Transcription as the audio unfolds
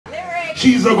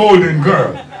She's a golden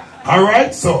girl.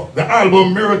 Alright, so the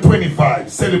album Mirror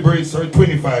 25 celebrates her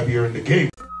 25 year in the game.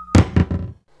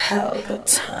 Pelpa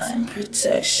time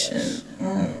protection.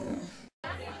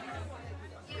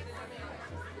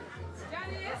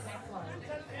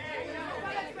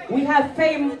 We have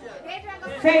Fame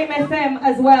FM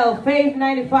as well, Fame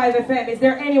 95 FM. Is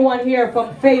there anyone here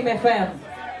from Fame FM?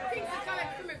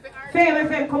 Fame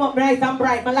FM, come up nice and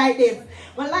bright. I like this.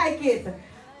 I like it.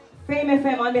 Fame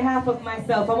FM, on behalf of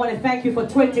myself, I want to thank you for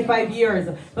 25 years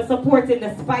for supporting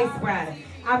the Spice brand.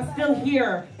 I'm still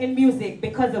here in music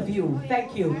because of you.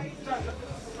 Thank you.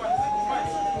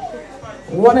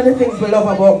 One of the things we love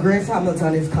about Grace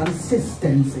Hamilton is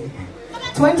consistency.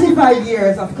 25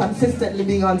 years of consistently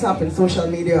being on top in social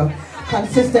media,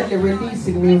 consistently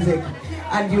releasing music,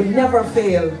 and you never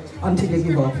fail until you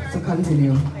give up. So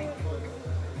continue.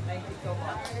 Thank you so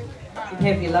much.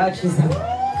 Heavy larges.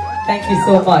 Thank you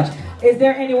so much. Is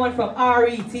there anyone from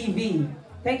RETV?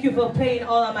 Thank you for playing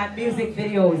all of my music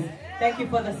videos. Thank you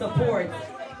for the support.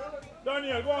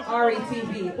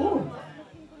 RETV. Ooh.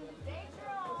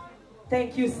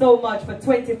 Thank you so much for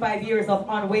 25 years of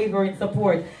unwavering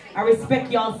support. I respect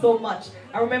y'all so much.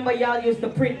 I remember y'all used to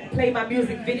play my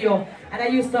music video, and I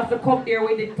used to have to come there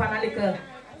with it on a little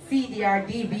CD or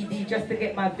DVD just to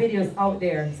get my videos out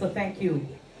there. So thank you.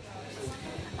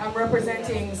 I'm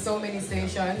representing so many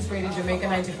stations, Radio Jamaica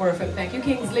 94 FM. Thank you,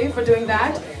 Kingsley, for doing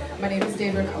that. My name is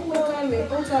David.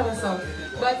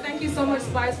 But thank you so much,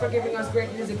 Spice, for giving us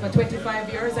great music for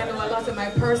 25 years. I know a lot of my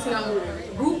personal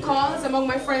group calls among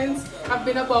my friends have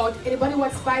been about, anybody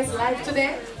watch Spice live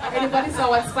today? Anybody saw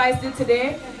what Spice did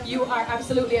today? You are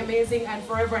absolutely amazing, and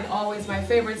forever and always my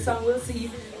favorite song will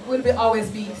always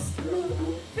be.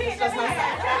 It's just my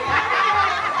song.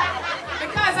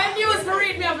 Because I knew to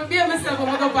read me up and be myself when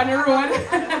I go up on the road.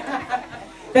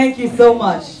 Thank you so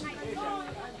much.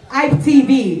 Hype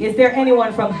TV. Is there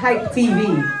anyone from Hype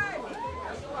TV?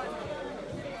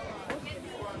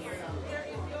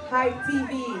 Hype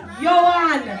TV.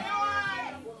 Yohan!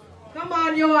 Come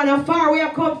on, Yohan. How far we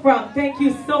have come from. Thank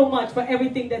you so much for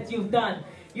everything that you've done.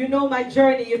 You know my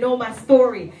journey. You know my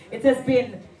story. It has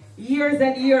been years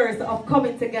and years of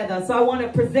coming together. So I want to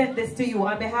present this to you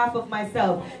on behalf of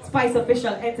myself, Spice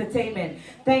Official Entertainment.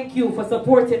 Thank you for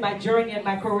supporting my journey and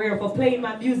my career, for playing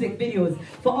my music videos,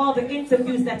 for all the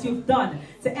interviews that you've done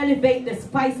to elevate the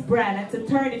Spice brand and to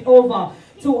turn it over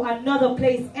to another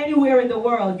place anywhere in the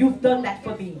world. You've done that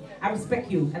for me. I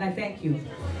respect you and I thank you.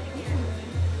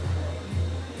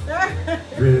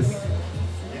 Grace,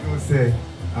 you know, say,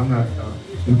 I'm not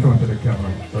in front of the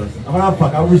camera person.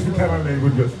 I wish the cameraman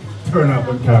would just turn up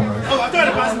on camera. Oh, I turn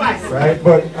up on Spice. Right,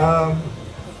 but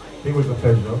it was a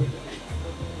pleasure.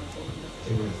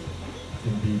 It was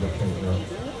indeed a pleasure.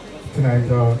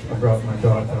 Tonight I brought my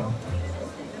daughter,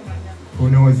 who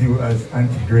knows you as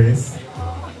Auntie Grace,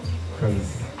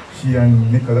 because she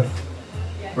and Nicholas,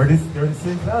 they're the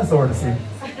same class or the same?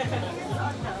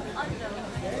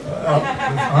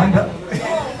 Under.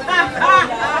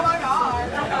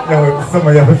 No,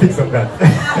 somebody have to fix up that.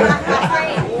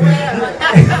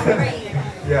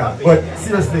 Yeah, but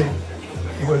seriously,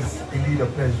 it was indeed a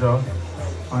pleasure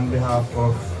on behalf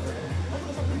of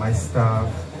my staff,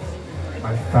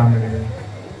 my family.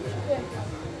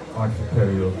 I want to tell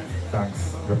you,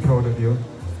 thanks. We're proud of you.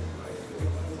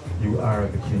 You are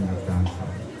the king of dancehall.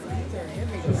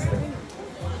 Respect.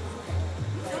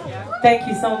 Thank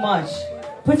you so much.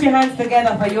 Put your hands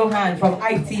together for Yohan from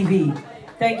ITV.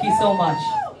 Thank you so much.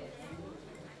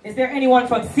 Is there anyone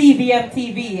from CVM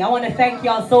TV? I want to thank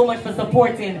y'all so much for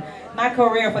supporting my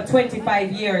career for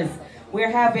 25 years.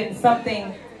 We're having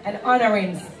something and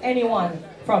honoring anyone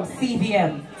from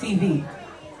CVM TV.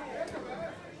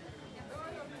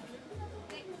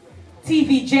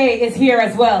 TVJ is here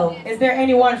as well. Is there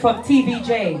anyone from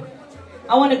TVJ?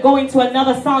 I want to go into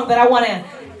another song that I want to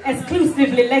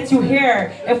exclusively let you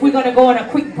hear if we're going to go on a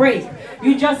quick break.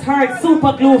 You just heard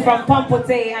Super Glue from Pompote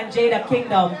and Jada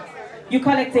Kingdom. You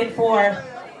collected for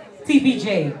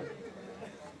TVJ.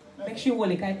 Make sure you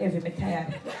will kind of every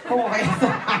tired. Come on.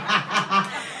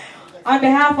 On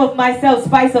behalf of myself,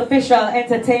 Spice Official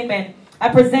Entertainment, I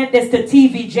present this to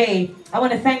TVJ. I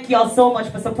want to thank y'all so much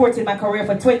for supporting my career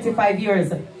for 25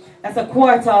 years. That's a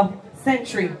quarter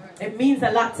century. It means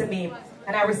a lot to me.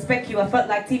 And I respect you. I felt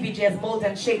like TVJ has molded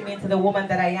and shaped me into the woman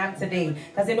that I am today.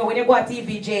 Because you know, when you go at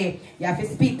TVJ, you have to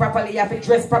speak properly, you have to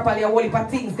dress properly, all heap of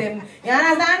things. Them, you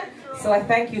understand? So I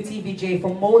thank you, TVJ,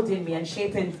 for molding me and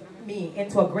shaping me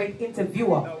into a great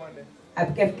interviewer. I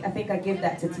think I give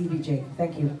that to TVJ.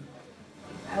 Thank you.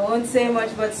 I won't say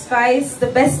much, but Spice, the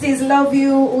besties love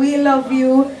you, we love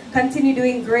you, Continue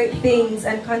doing great things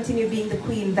and continue being the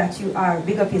queen that you are.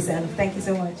 Big up yourself. Thank you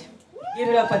so much. Give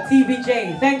it up for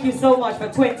TVJ. Thank you so much for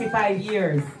 25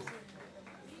 years.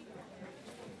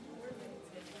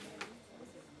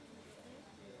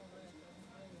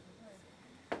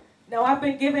 Now, I've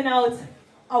been giving out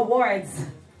awards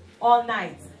all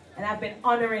night, and I've been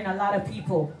honoring a lot of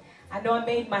people. I know I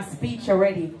made my speech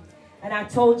already, and I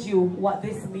told you what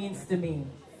this means to me.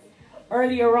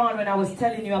 Earlier on, when I was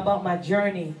telling you about my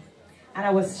journey, and I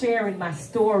was sharing my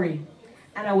story,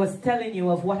 and I was telling you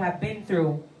of what I've been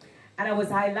through, and I was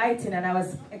highlighting and I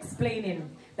was explaining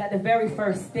that the very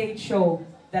first stage show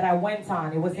that I went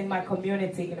on, it was in my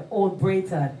community in Old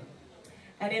Brayton.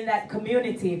 And in that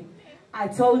community, I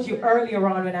told you earlier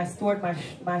on when I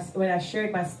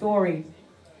shared my story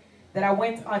that I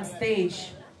went on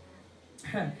stage,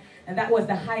 and that was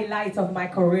the highlight of my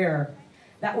career.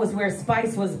 That was where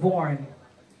Spice was born.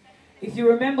 If you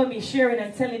remember me sharing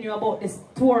and telling you about this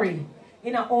story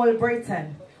in Old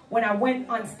Brayton, when I went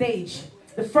on stage,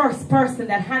 the first person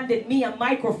that handed me a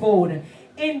microphone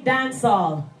in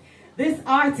dancehall, this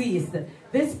artist,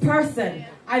 this person,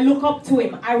 I look up to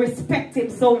him. I respect him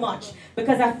so much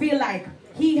because I feel like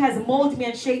he has molded me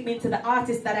and shaped me into the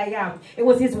artist that I am. It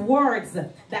was his words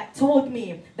that told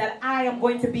me that I am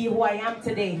going to be who I am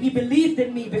today. He believed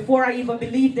in me before I even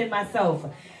believed in myself.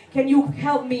 Can you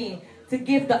help me to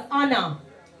give the honor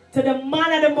to the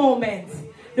man of the moment?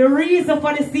 The reason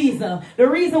for the season, the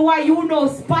reason why you know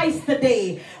Spice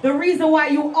today, the reason why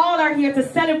you all are here to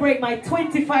celebrate my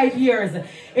 25 years.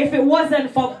 If it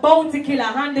wasn't for Bounty Killer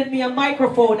handing me a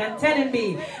microphone and telling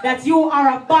me that you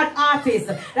are a bad artist,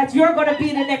 that you're going to be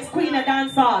the next queen of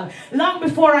dancehall, long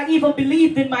before I even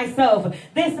believed in myself,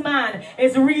 this man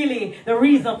is really the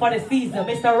reason for the season.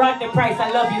 Mr. Rodney Price,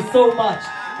 I love you so much.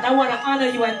 And I want to honor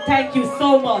you and thank you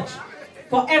so much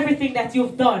for everything that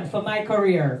you've done for my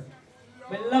career.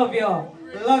 We love you.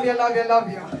 Love you, love you, love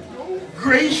you.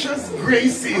 Gracious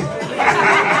Gracie.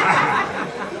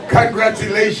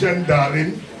 Congratulations,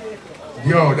 darling.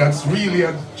 Yo, that's really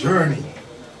a journey.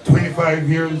 25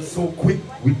 years so quick.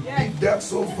 We did that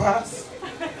so fast.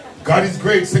 God is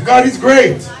great. Say, God is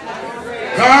great.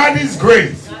 God is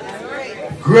great.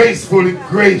 Gracefully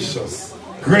gracious.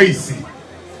 Gracie.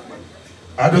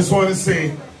 I just want to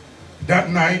say,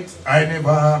 that night, I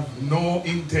never have no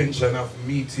intention of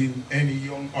meeting any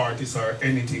young artist or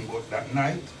anything, but that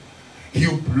night,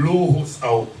 you blew us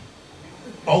out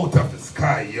of the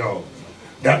sky, yo.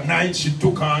 That night, she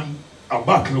took on a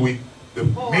battle with the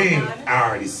male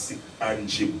artists, and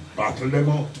she battled them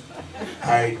out.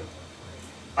 I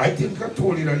think I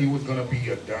told you that you was going to be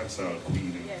a dancehall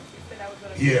queen.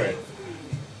 Yeah.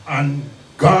 And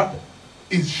God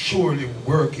is surely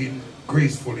working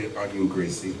gracefully on you,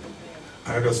 Gracie.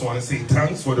 I just want to say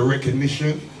thanks for the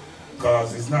recognition,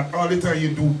 because it's not all the time you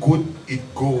do good, it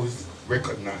goes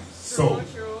recognized. So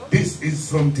this is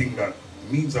something that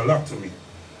means a lot to me.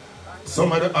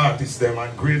 Some of the artists, them are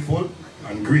grateful,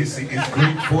 and Gracie is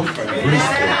grateful and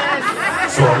graceful.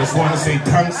 So I just want to say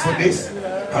thanks for this,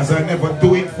 as I never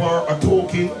do it for a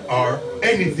token or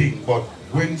anything, but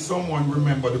when someone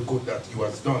remember the good that you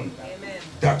has done,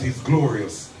 that is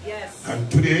glorious. Yes. And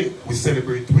today we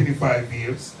celebrate 25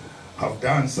 years of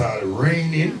dancehall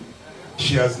reigning.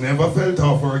 She has never felt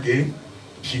off her game.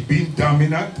 She been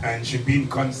dominant, and she been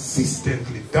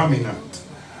consistently dominant.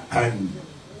 And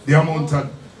the amount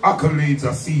of accolades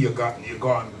I see you got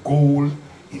gold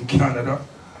in Canada,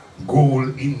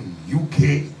 gold in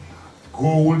UK,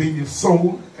 gold in your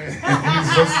soul.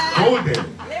 It's just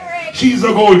golden. She's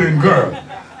a golden girl.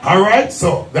 Alright,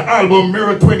 so the album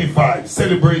Mirror 25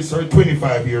 celebrates her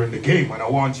 25 year in the game, and I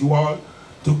want you all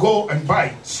to go and buy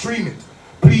it, stream it.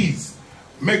 Please,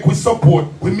 make we support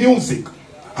with music.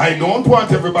 I don't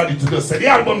want everybody to just say, the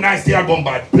album nice, the album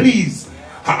bad. Please,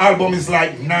 her album is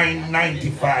like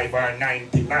 $9.95 or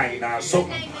 $99 or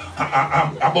something.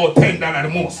 About $10 at the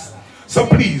most. So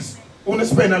please, wanna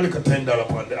spend a little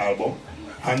 $10 on the album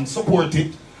and support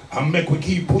it, and make we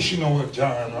keep pushing our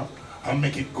genre and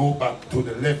make it go back to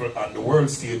the level on the world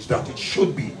stage that it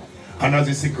should be. And as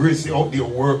you see Gracie out there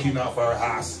working off her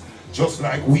ass, just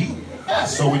like we.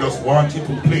 So we just want you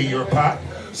to play your part,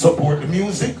 support the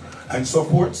music, and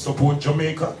support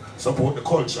Jamaica, support the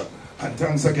culture. And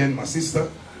thanks again, my sister,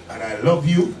 and I love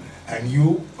you, and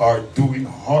you are doing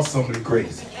awesomely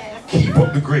great. Keep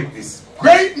up the greatness.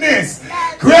 Greatness!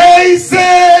 Gracie!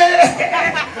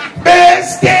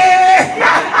 Bestie!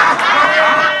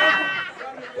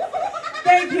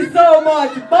 Thank you so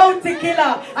much, Bounty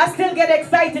Killer. I still get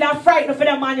excited and frightened for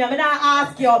the man. I'm not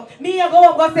ask you. Me, I go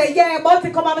and go say, yeah,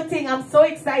 Bounty come on my thing. I'm so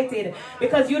excited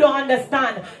because you don't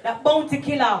understand that Bounty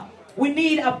Killer We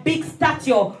need a big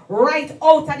statue right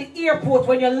out at the airport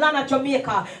when you land at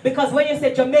Jamaica. Because when you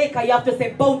say Jamaica, you have to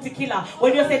say Bounty Killer.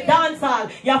 When you say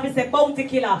dancehall, you have to say Bounty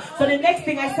Killer. So the next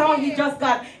thing I saw, he just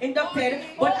got inducted.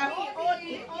 But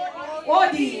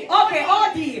OD. Okay,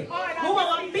 OD. Woman,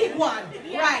 a big one.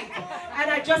 Right.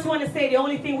 And I just want to say the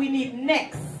only thing we need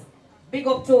next. Big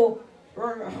up to...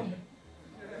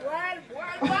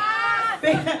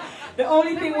 The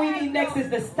only thing we need next is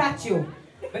the statue.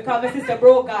 Because this is the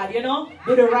bro God, you know?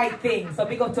 Do the right thing. So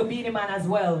big up to Beenie Man as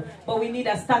well. But we need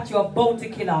a statue of Bounty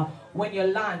Killer when you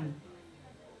land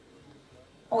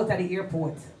out at the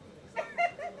airport.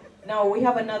 Now we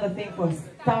have another thing for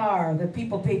Star, the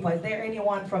people paper. Is there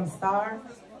anyone from Star?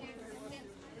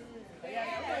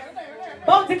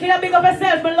 Bounty Killer, big up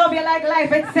yourself. I love you like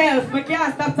life itself. We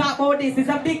can't stop talking about this. It's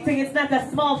a big thing. It's not a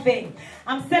small thing.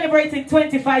 I'm celebrating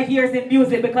 25 years in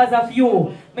music because of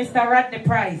you, Mr. Rodney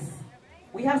Price.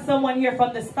 We have someone here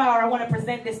from the Star. I want to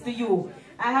present this to you.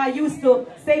 I used to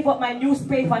save up my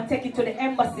newspaper and take it to the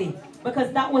embassy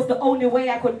because that was the only way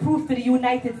I could prove to the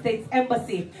United States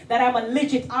Embassy that I'm a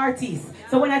legit artist.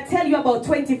 So when I tell you about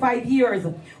 25 years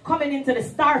coming into the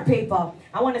Star paper,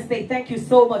 I want to say thank you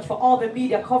so much for all the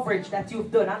media coverage that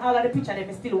you've done. And all of the pictures,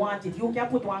 they still want it. You can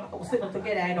put one sitting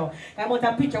together, I know. I want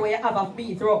a picture where you have of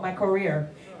me throughout my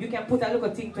career. You can put a little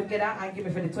thing together and give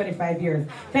me for the 25 years.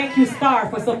 Thank you, Star,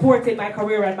 for supporting my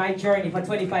career and my journey for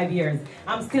 25 years.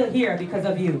 I'm still here because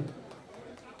of you.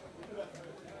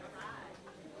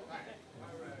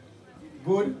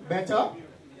 Good, better,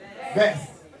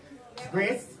 best.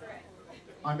 Grace,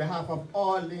 on behalf of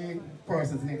all the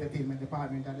persons in the entertainment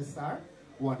department at the Star,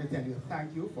 we want to tell you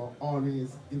thank you for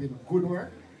always giving good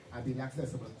work and being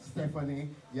accessible. Stephanie,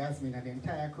 Yasmin, and the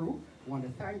entire crew, we want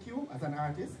to thank you as an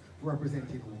artist for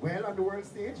representing well on the world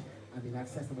stage and being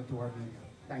accessible to our media.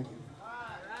 Thank you.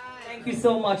 Thank you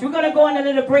so much. We're going to go on a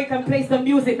little break and play some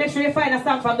music. Make sure you find a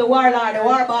song from the Warlord, the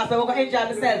War Boss, and we're going to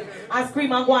enjoy myself and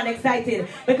scream and go on excited.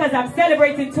 Because I'm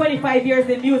celebrating 25 years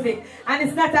in music. And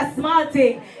it's not a small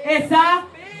thing. It's a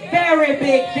very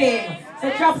big thing.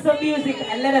 So drop some music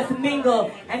and let us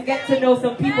mingle and get to know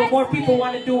some people. More people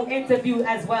want to do interviews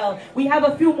as well. We have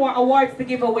a few more awards to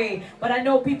give away. But I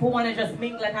know people want to just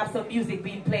mingle and have some music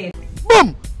being played.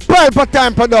 Boom! Pelpa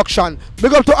Time production.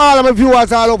 Big up to all of my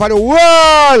viewers all over the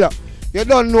world. You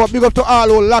don't know. Big up to all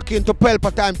who lock into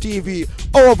Pelpa Time TV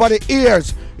over the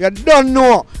years. You don't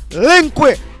know. Link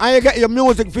with and you get your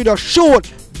music video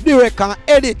shoot, direct and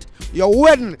edit. Your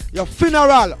wedding, your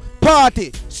funeral,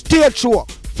 party, stage show,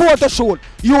 photo shoot,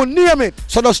 you name it.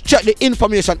 So just check the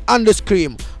information on the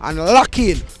screen and lock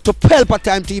in to Pelpa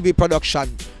Time TV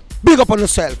production. Big up on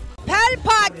yourself.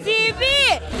 Pelpa TV!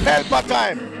 Pelpa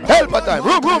Time! Pelpa Time!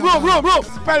 Room!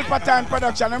 Pelpa Time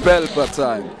production. Pelpa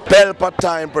Time. Pelpa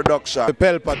Time production.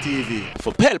 Pelpa TV.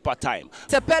 For Pelpa Time.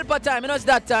 It's a Pelpa Time, you know it's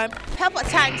that time. Pelpa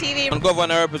Time TV. I'm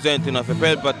governor representing of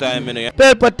Pelpa Time, you know.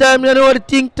 Pelpa Time, you know what the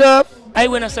thing tough? I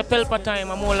when I say Pelpa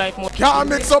Time, I'm more like more. Can't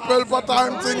mix up Pelpa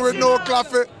Time thing with no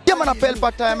coffee. Yeah, man, a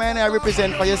Pelpa Time, and I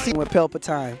represent for you. See, with Pelpa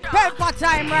Time. Pelpa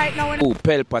Time right now. Oh,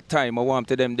 Pelpa Time, I want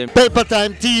to them. Pelpa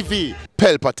Time TV.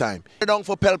 Pelpa Time. You're down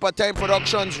for Pelpa Time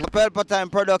Productions. Pelpa Time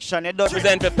Production. It does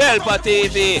represent for Pelpa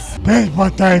TV.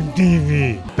 Pelpa Time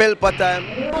TV. Pelpa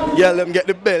Time. Yeah, let them get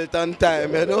the belt on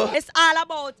time, you know. It's all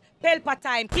about Pelpa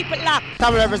Time. Keep it locked.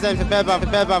 Time represent for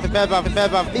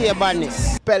Pelpa. Be a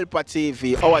badness. Pelpa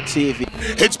TV, our TV.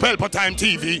 It's Pelpa Time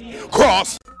TV.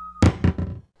 Cross.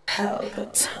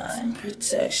 Pelpa Time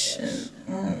protection.